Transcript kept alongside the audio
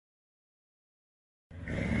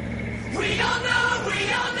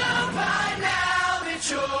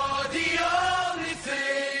you're the only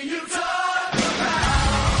thing you talk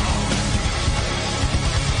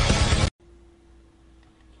about.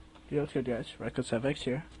 Yo, what's good guys, RecklessFX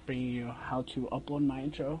here, bringing you how to upload my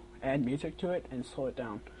intro, add music to it, and slow it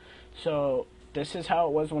down. So, this is how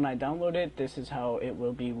it was when I downloaded it, this is how it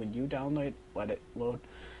will be when you download it, let it load.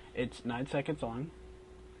 It's 9 seconds long,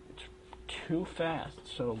 it's too fast,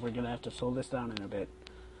 so we're going to have to slow this down in a bit.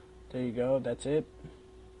 There you go, that's it.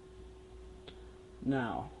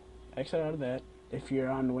 Now, exit out of that. If you're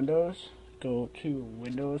on Windows, go to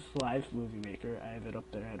Windows Live Movie Maker. I have it up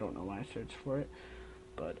there, I don't know why I searched for it,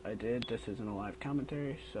 but I did. This isn't a live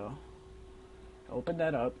commentary, so open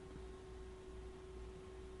that up.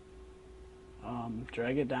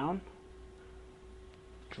 Drag it down.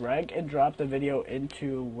 Drag and drop the video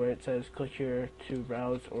into where it says click here to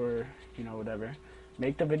browse, or whatever.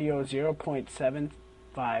 Make the video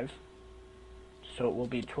 0.75, so it will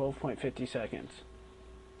be 12.50 seconds.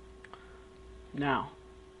 Now,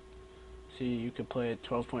 see, you could play it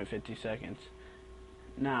 12.50 seconds.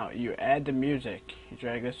 Now, you add the music. You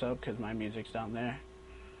drag this up because my music's down there.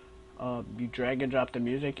 You drag and drop the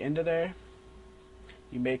music into there.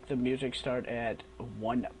 You make the music start at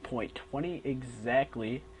 1.20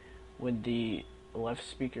 exactly when the left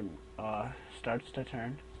speaker starts to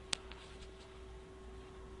turn,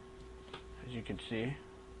 as you can see,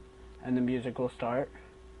 and the music will start.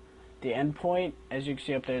 The end point, as you can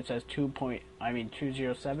see up there, it says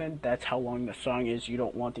 207. That's how long the song is. You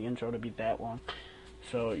don't want the intro to be that long,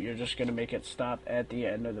 so you're just gonna make it stop at the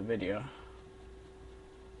end of the video.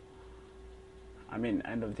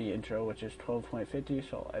 End of the intro, which is 12.50,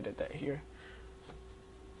 so I'll edit that here.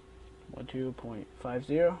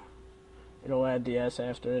 12.50. It'll add the S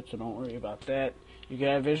after it, so don't worry about that. You can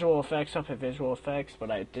have visual effects up at visual effects,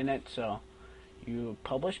 but I didn't, so you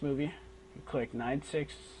publish movie, you click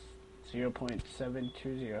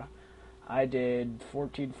 960.720. I did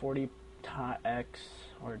 1440 x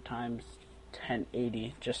or times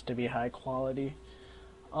 1080 just to be high quality.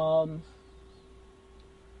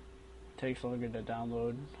 Takes longer to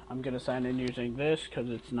download. I'm gonna sign in using this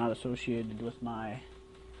because it's not associated with my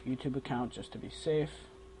YouTube account, just to be safe.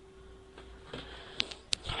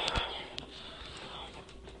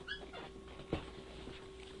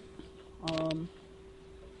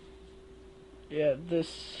 Yeah,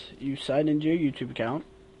 you sign into your YouTube account,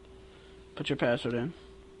 put your password in,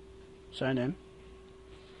 sign in.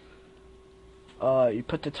 You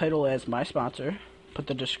put the title as my sponsor, put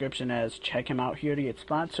the description as check him out here to get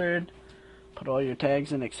sponsored. Put all your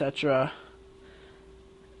tags in, etc.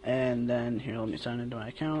 And then here, let me sign into my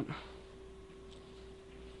account.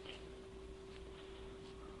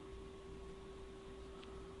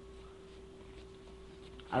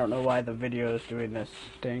 I don't know why the video is doing this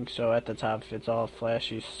thing, so at the top it's all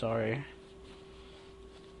flashy, sorry.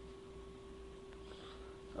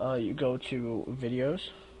 You go to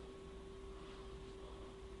videos.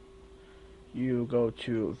 You go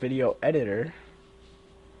to video editor.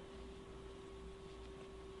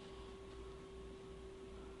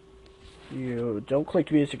 You don't click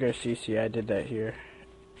music or CC. I did that here,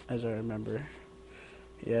 as I remember.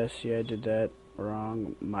 Yes, yeah, I did that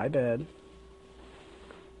wrong. My bad.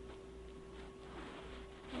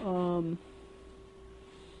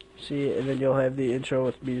 See, and then you'll have the intro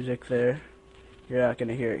with music there. You're not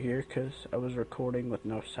gonna hear it here because I was recording with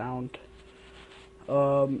no sound.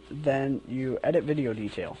 Then you edit video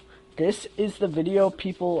detail. This is the video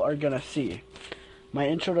people are gonna see. My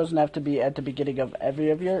intro doesn't have to be at the beginning of every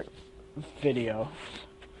of your video,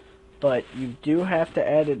 but you do have to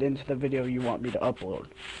add it into the video you want me to upload.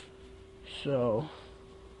 So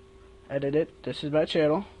edit it. This is my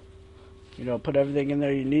channel. Put everything in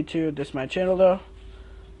there you need to. This is my channel though.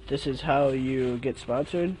 This is how you get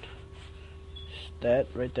sponsored. That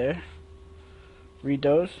right there. Read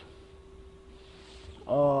those.